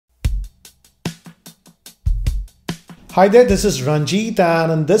Hi there, this is Ranjit,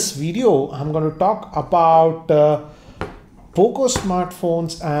 and in this video I'm going to talk about POCO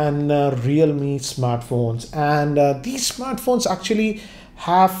smartphones and RealMe smartphones. And these smartphones actually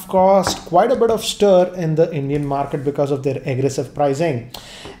have caused quite a bit of stir in the Indian market because of their aggressive pricing.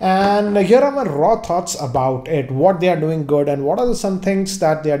 And here are my raw thoughts about it, what they are doing good and what are some things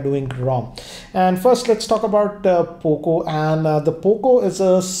that they are doing wrong. And first, let's talk about POCO. And the POCO is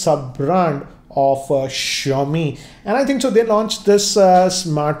a sub-brand of Xiaomi, and I think so they launched this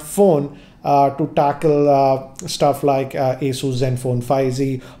smartphone to tackle stuff like Asus Zenfone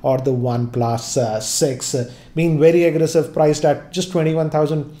 5Z or the OnePlus 6, being very aggressive, priced at just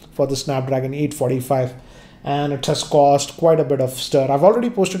 21,000 for the Snapdragon 845. And it has caused quite a bit of stir. I've already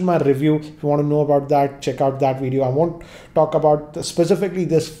posted my review. If you want to know about that, check out that video. I won't talk about specifically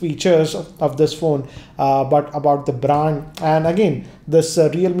this features of this phone, but about the brand. And again, this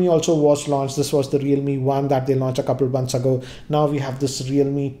RealMe also was launched. This was the RealMe 1 that they launched a couple of months ago. Now we have this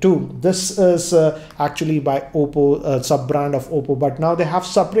RealMe 2. This is actually by Oppo, sub-brand of Oppo, but now they have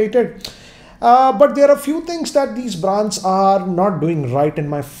separated. But there are a few things that these brands are not doing right, in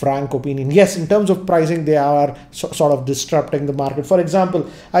my frank opinion. Yes, in terms of pricing, they are sort of disrupting the market. For example,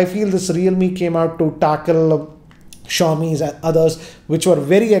 I feel this RealMe came out to tackle Xiaomi's and others, which were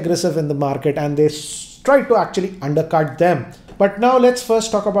very aggressive in the market, and they tried to actually undercut them. But now let's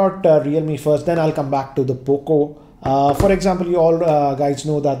first talk about RealMe first, then I'll come back to the POCO. For example, you all guys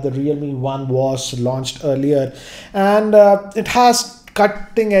know that the RealMe 1 was launched earlier, and it has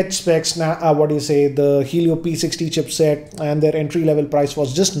cutting edge specs. Now what do you say, the Helio P60 chipset, and their entry level price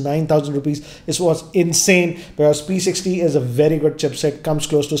was just 9,000 rupees. This was insane because P60 is a very good chipset, comes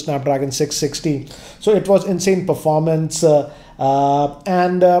close to Snapdragon 660, so it was insane performance.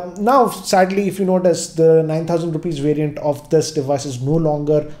 Now sadly, if you notice, the 9,000 rupees variant of this device is no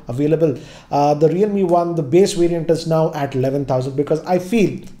longer available. The RealMe 1, the base variant, is now at 11,000 because I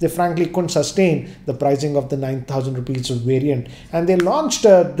feel they frankly couldn't sustain the pricing of the 9,000 rupees variant, and they launched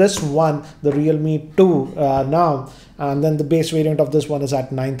this one, the RealMe 2 now, and then the base variant of this one is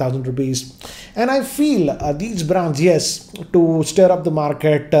at 9,000 rupees. And I feel these brands, yes, to stir up the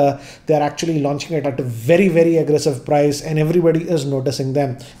market, they're actually launching it at a very aggressive price, and everybody is noticing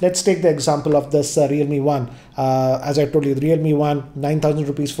them. Let's take the example of this RealMe 1. As I told you, the RealMe 1, 9,000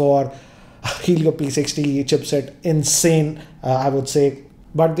 rupees for Helio P60 chipset, insane, I would say.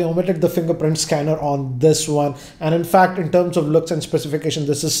 But they omitted the fingerprint scanner on this one, and in fact, in terms of looks and specification,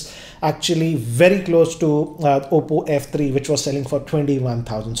 this is actually very close to Oppo F3, which was selling for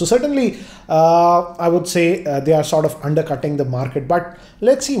 21,000. So certainly I would say they are sort of undercutting the market. But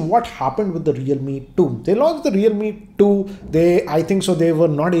let's see what happened with the RealMe 2. They launched the RealMe 2. I think so they were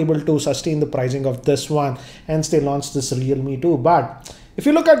not able to sustain the pricing of this one, hence they launched this RealMe 2. But if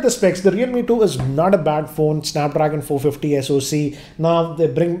you look at the specs, the RealMe 2 is not a bad phone. Snapdragon 450 SoC. Now they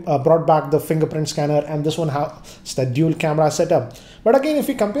brought back the fingerprint scanner, and this one has the dual camera setup. But again, if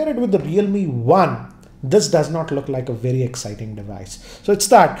you compare it with the RealMe 1, this does not look like a very exciting device. So it's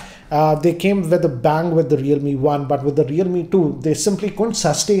that they came with a bang with the RealMe 1, but with the RealMe 2, they simply couldn't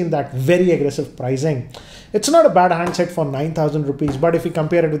sustain that very aggressive pricing. It's not a bad handset for 9,000 rupees, but if you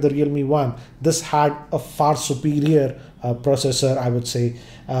compare it with the RealMe 1, this had a far superior processor, I would say.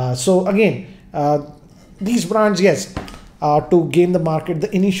 So again, these brands, yes, to gain the market,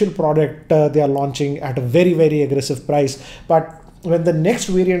 the initial product they are launching at a very aggressive price, but when the next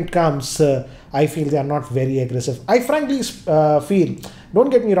variant comes, I feel they are not very aggressive. I frankly feel, don't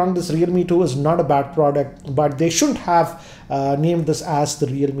get me wrong, this RealMe 2 is not a bad product, but they shouldn't have named this as the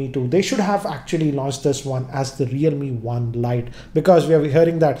RealMe 2. They should have actually launched this one as the RealMe 1 Lite, because we are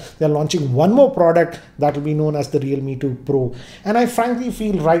hearing that they're launching one more product that will be known as the RealMe 2 Pro. And I frankly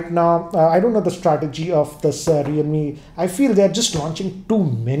feel right now, I don't know the strategy of this RealMe. I feel they're just launching too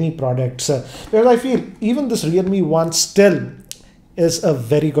many products, because I feel even this RealMe 1 still is a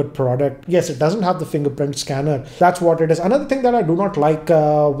very good product. Yes, it doesn't have the fingerprint scanner. That's what it is. Another thing that I do not like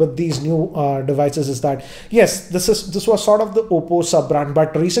with these new devices is that, yes, this was sort of the Oppo sub-brand,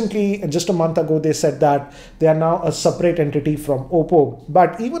 but recently, just a month ago, they said that they are now a separate entity from Oppo.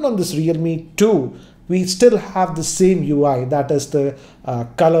 But even on this RealMe 2, we still have the same UI, that is the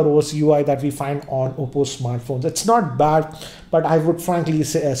ColorOS UI that we find on Oppo smartphones. It's not bad, but I would frankly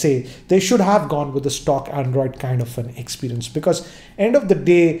say they should have gone with the stock Android kind of an experience, because end of the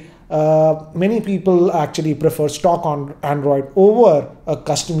day, many people actually prefer stock on Android over a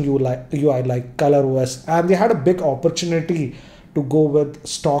custom UI like ColorOS, and they had a big opportunity to go with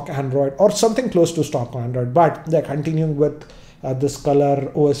stock Android or something close to stock Android, but they're continuing with this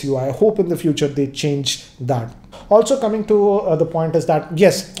color OS UI. I hope in the future they change that. Also coming to the point is that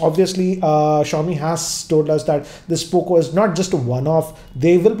yes, obviously Xiaomi has told us that this POCO is not just a one-off.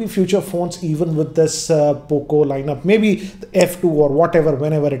 There will be future phones even with this POCO lineup, maybe the F2 or whatever,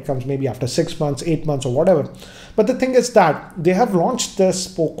 whenever it comes, maybe after 6 months, 8 months or whatever. But the thing is that they have launched this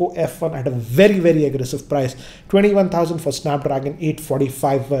POCO F1 at a very, very aggressive price, 21,000 for Snapdragon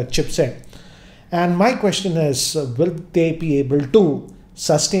 845 chipset. And my question is, will they be able to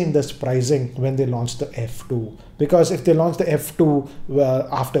sustain this pricing when they launch the F2? Because if they launch the F2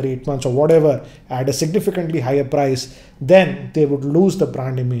 after 8 months or whatever at a significantly higher price, then they would lose the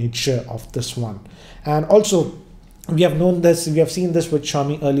brand image of this one. And also, we have known this, we have seen this with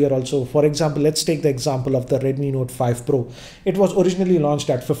Xiaomi earlier also. For example, let's take the example of the Redmi Note 5 Pro. It was originally launched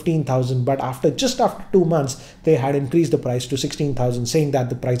at 15,000, but just after 2 months, they had increased the price to 16,000, saying that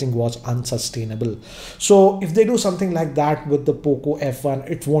the pricing was unsustainable. So if they do something like that with the POCO F1,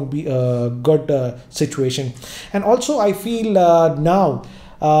 it won't be a good situation. And also I feel now,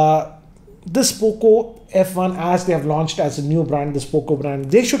 this POCO F1, as they have launched as a new brand, this POCO brand,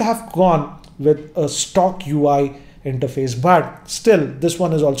 they should have gone with a stock UI interface, but still this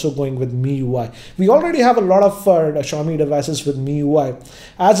one is also going with MIUI. We already have a lot of Xiaomi devices with MIUI.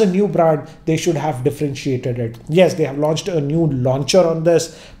 As a new brand, they should have differentiated it. Yes, they have launched a new launcher on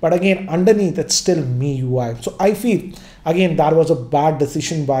this, but again, underneath it's still MIUI. So I feel again that was a bad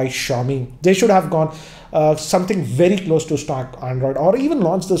decision by Xiaomi. They should have gone something very close to stock Android, or even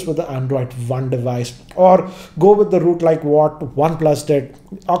launch this with the Android One device, or go with the route like what OnePlus did.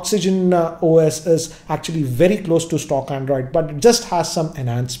 Oxygen OS is actually very close to stock Android, but it just has some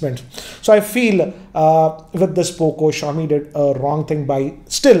enhancements. So I feel with this POCO, Xiaomi did a wrong thing by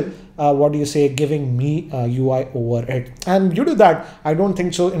still giving me UI over it. And due to that, I don't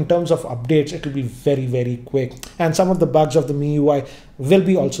think so in terms of updates it will be very, very quick, and some of the bugs of the MIUI will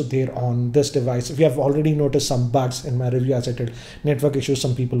be also there on this device. We have already noticed some bugs in my review, as I did, network issues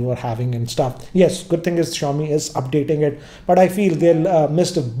some people were having and stuff. Yes, good thing is Xiaomi is updating it, but I feel they'll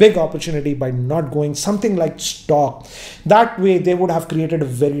missed a big opportunity by not going something like stock. That way they would have created a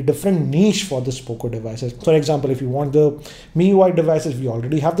very different niche for this POCO devices. For example, if you want the MIUI devices, we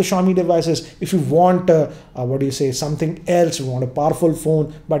already have the Xiaomi devices. If you want something else, you want a powerful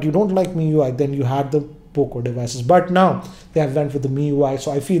phone but you don't like MIUI, then you had the POCO devices. But now they have went with the MIUI,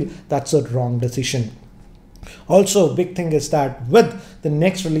 so I feel that's a wrong decision. Also, big thing is that with the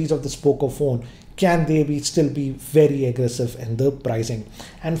next release of this POCO phone, can they still be very aggressive in the pricing?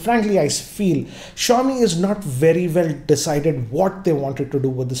 And frankly, I feel Xiaomi is not very well decided what they wanted to do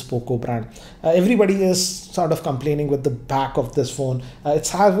with this POCO brand. Everybody is sort of complaining with the back of this phone. It's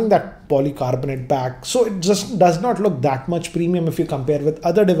having that polycarbonate back, so it just does not look that much premium if you compare with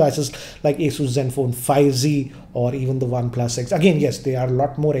other devices like Asus Zenfone 5Z or even the OnePlus 6. Again, yes, they are a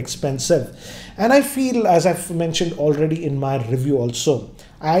lot more expensive. And I feel, as I've mentioned already in my review also,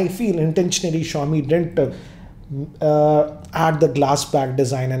 I feel intentionally Xiaomi didn't add the glass back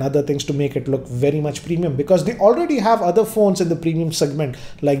design and other things to make it look very much premium, because they already have other phones in the premium segment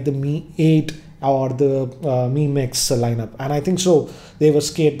like the Mi 8 or the Mi Mix lineup, and I think so they were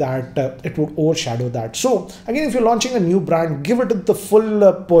scared that it would overshadow that. So again, if you're launching a new brand, give it the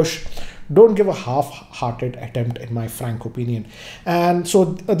full push. Don't give a half-hearted attempt, in my frank opinion. And so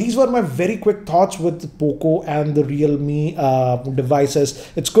these were my very quick thoughts with the POCO and the RealMe devices.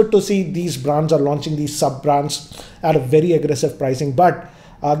 It's good to see these brands are launching these sub-brands at a very aggressive pricing. But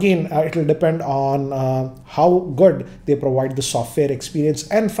again, it will depend on how good they provide the software experience.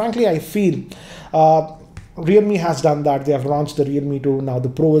 And frankly, I feel RealMe has done that. They have launched the RealMe 2. Now the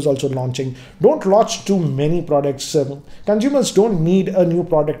Pro is also launching. Don't launch too many products. Consumers don't need a new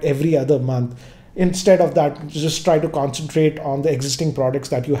product every other month. Instead of that, just try to concentrate on the existing products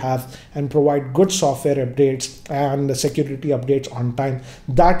that you have and provide good software updates and security updates on time.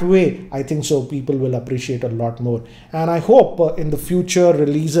 That way, I think so people will appreciate a lot more. And I hope in the future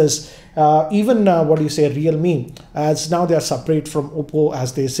releases, even RealMe, as now they are separate from Oppo,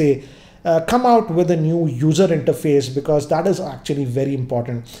 as they say, come out with a new user interface, because that is actually very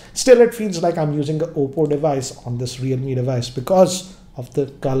important. Still, it feels like I'm using an Oppo device on this RealMe device because of the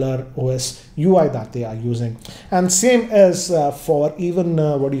color OS UI that they are using. And same as for even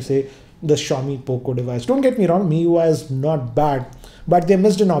the Xiaomi POCO device. Don't get me wrong, MIUI is not bad, but they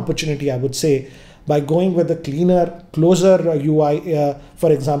missed an opportunity, I would say, by going with a cleaner, closer UI.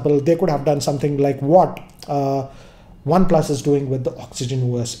 For example, they could have done something like what OnePlus is doing with the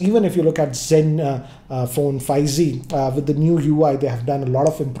Oxygen OS. Even if you look at Zen phone 5Z with the new UI, they have done a lot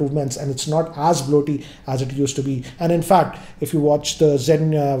of improvements, and it's not as bloaty as it used to be. And in fact, if you watch the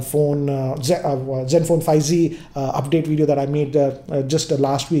Zen phone 5Z update video that I made just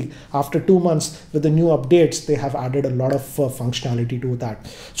last week, after 2 months with the new updates, they have added a lot of functionality to that.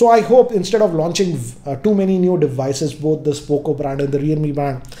 So I hope instead of launching too many new devices, both this POCO brand and the RealMe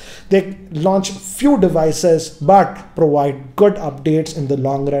brand, they launch few devices but provide good updates in the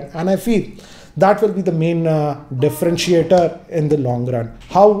long run. And I feel that will be the main differentiator in the long run.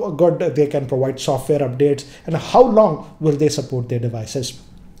 How good they can provide software updates and how long will they support their devices.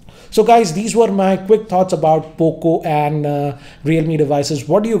 So guys, these were my quick thoughts about POCO and RealMe devices.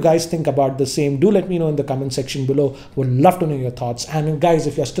 What do you guys think about the same? Do let me know in the comment section below. Would love to know your thoughts. And guys,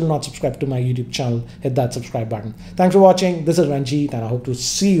 if you're still not subscribed to my YouTube channel, hit that subscribe button. Thanks for watching. This is Ranjit, and I hope to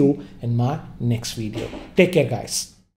see you in my next video. Take care, guys.